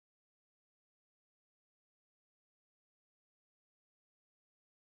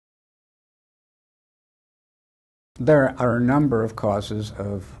There are a number of causes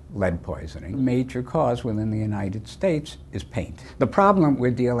of lead poisoning. A major cause within the United States is paint. The problem we're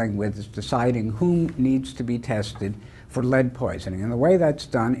dealing with is deciding who needs to be tested for lead poisoning. And the way that's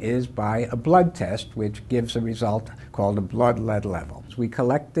done is by a blood test, which gives a result called a blood lead level. We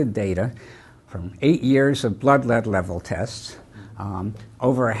collected data from 8 years of blood lead level tests,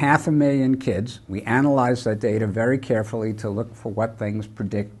 over 500,000 kids. We analyzed that data very carefully to look for what things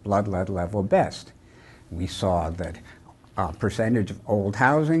predict blood lead level best. We saw that percentage of old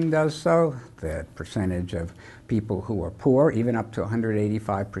housing does so, the percentage of people who are poor, even up to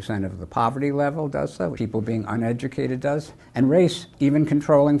 185% of the poverty level does so, people being uneducated does, and race, even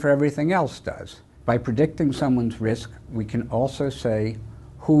controlling for everything else, does. By predicting someone's risk, we can also say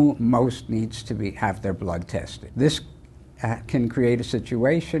who most needs to have their blood tested. This can create a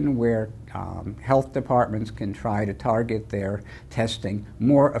situation where health departments can try to target their testing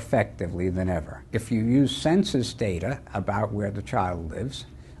more effectively than ever. If you use census data about where the child lives,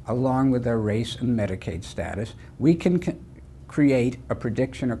 along with their race and Medicaid status, we can create a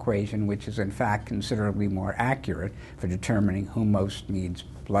prediction equation which is in fact considerably more accurate for determining who most needs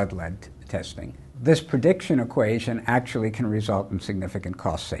blood lead testing. This prediction equation actually can result in significant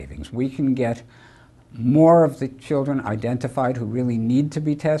cost savings. We can get more of the children identified who really need to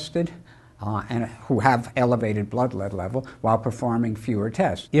be tested and who have elevated blood lead level while performing fewer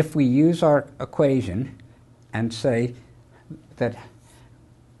tests. If we use our equation and say that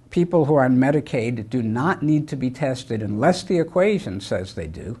people who are on Medicaid do not need to be tested unless the equation says they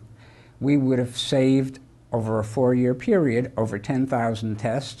do, we would have saved over a 4-year period over 10,000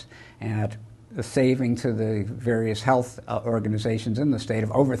 tests and a saving to the various health organizations in the state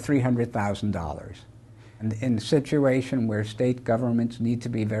of over $300,000. And in a situation where state governments need to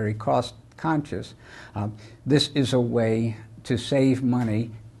be very cost conscious, this is a way to save money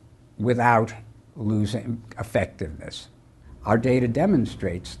without losing effectiveness. Our data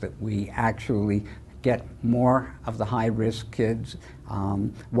demonstrates that we actually get more of the high-risk kids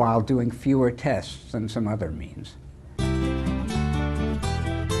while doing fewer tests than some other means.